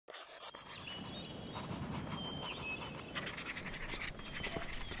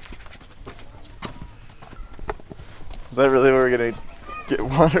Is that really where we're gonna get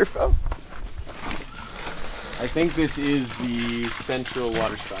water from? I think this is the central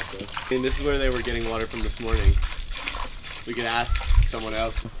water spout though. And this is where they were getting water from this morning. We could ask someone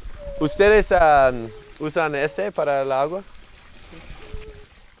else. ¿Ustedes usan este para el agua?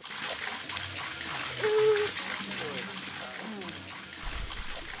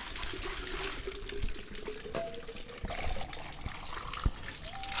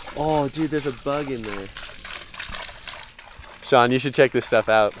 Oh, dude, there's a bug in there. Sean, you should check this stuff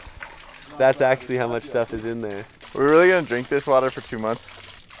out. That's actually how much stuff is in there. We're really gonna drink this water for 2 months?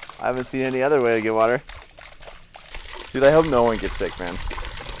 I haven't seen any other way to get water. Dude, I hope no one gets sick, man.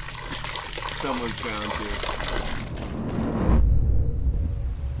 Someone's bound to.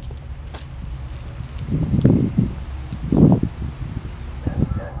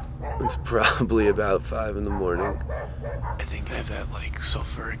 It's probably about 5 in the morning. I think I have that like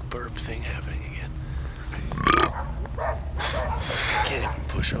sulfuric burp thing happening again. I can't even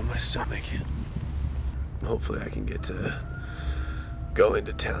push on my stomach. Hopefully I can get to go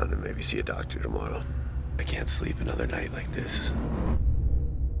into town and maybe see a doctor tomorrow. I can't sleep another night like this.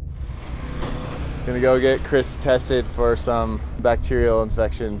 Gonna go get Chris tested for some bacterial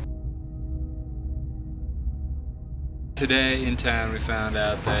infections. Today in town we found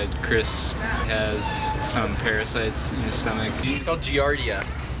out that Chris has some parasites in his stomach. It's called Giardia.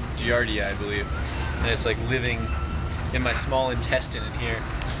 Giardia, I believe. And it's like living in my small intestine in here.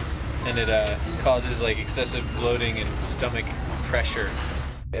 And it causes like excessive bloating and stomach pressure.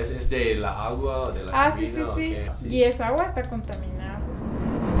 ¿Es de la agua o de la Ah, sí, sí, sí. Y esa agua está contaminada.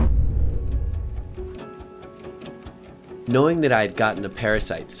 Knowing that I had gotten a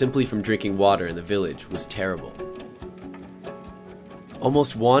parasite simply from drinking water in the village was terrible.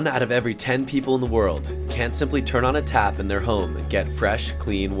 Almost 1 out of every 10 people in the world can't simply turn on a tap in their home and get fresh,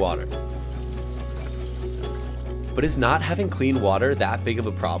 clean water. But is not having clean water that big of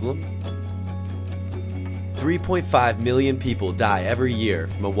a problem? 3.5 million people die every year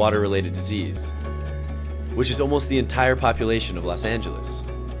from a water-related disease, which is almost the entire population of Los Angeles.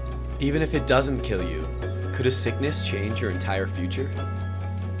 Even if it doesn't kill you, could a sickness change your entire future?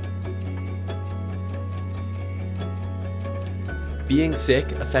 Being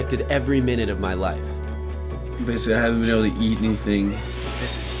sick affected every minute of my life. Basically, I haven't been able to eat anything.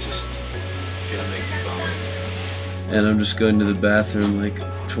 This is just gonna make me vomit. And I'm just going to the bathroom like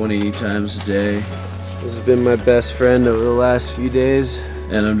 20 times a day. This has been my best friend over the last few days.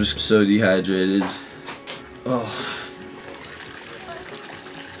 And I'm just so dehydrated. Oh.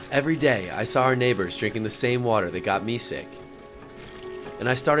 Every day, I saw our neighbors drinking the same water that got me sick. And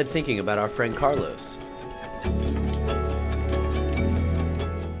I started thinking about our friend Carlos.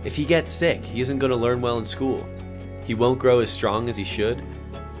 If he gets sick, he isn't going to learn well in school. He won't grow as strong as he should.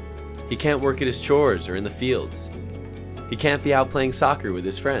 He can't work at his chores or in the fields. He can't be out playing soccer with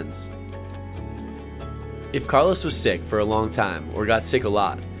his friends. If Carlos was sick for a long time or got sick a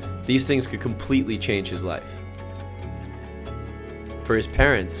lot, these things could completely change his life. For his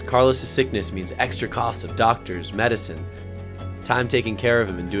parents, Carlos' sickness means extra costs of doctors, medicine, time taking care of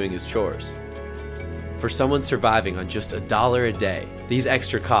him and doing his chores. For someone surviving on just $1 a day, these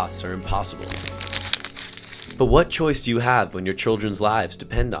extra costs are impossible. But what choice do you have when your children's lives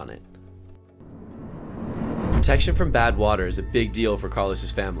depend on it? Protection from bad water is a big deal for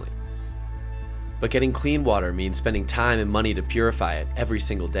Carlos' family. But getting clean water means spending time and money to purify it every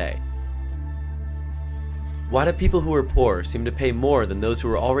single day. Why do people who are poor seem to pay more than those who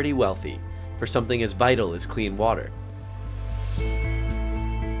are already wealthy for something as vital as clean water?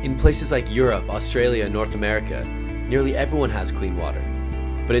 In places like Europe, Australia, and North America, nearly everyone has clean water.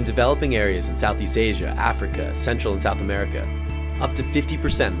 But in developing areas in Southeast Asia, Africa, Central and South America, up to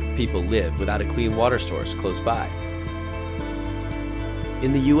 50% of people live without a clean water source close by.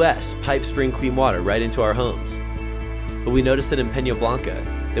 In the US, pipes bring clean water right into our homes. But we noticed that in Peña Blanca,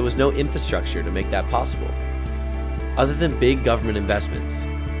 there was no infrastructure to make that possible. Other than big government investments,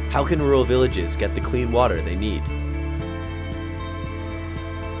 how can rural villages get the clean water they need?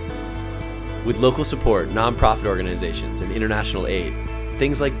 With local support, nonprofit organizations, and international aid,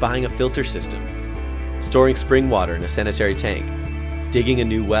 things like buying a filter system, storing spring water in a sanitary tank, digging a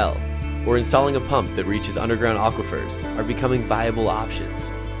new well, or installing a pump that reaches underground aquifers are becoming viable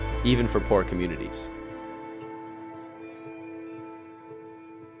options, even for poor communities.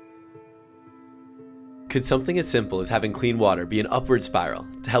 Could something as simple as having clean water be an upward spiral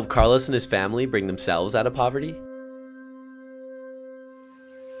to help Carlos and his family bring themselves out of poverty?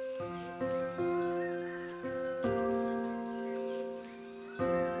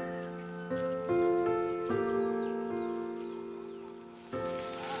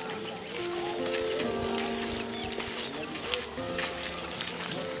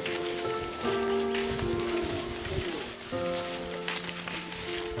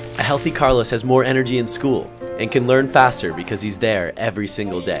 A healthy Carlos has more energy in school and can learn faster because he's there every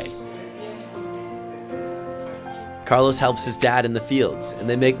single day. Carlos helps his dad in the fields, and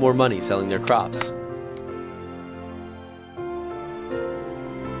they make more money selling their crops.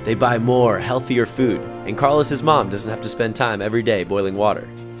 They buy more, healthier food, and Carlos's mom doesn't have to spend time every day boiling water.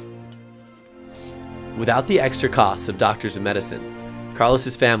 Without the extra costs of doctors and medicine,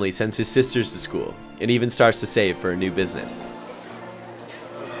 Carlos's family sends his sisters to school and even starts to save for a new business.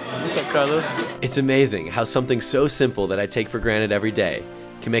 What's up, Carlos? It's amazing how something so simple that I take for granted every day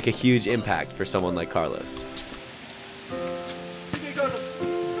can make a huge impact for someone like Carlos.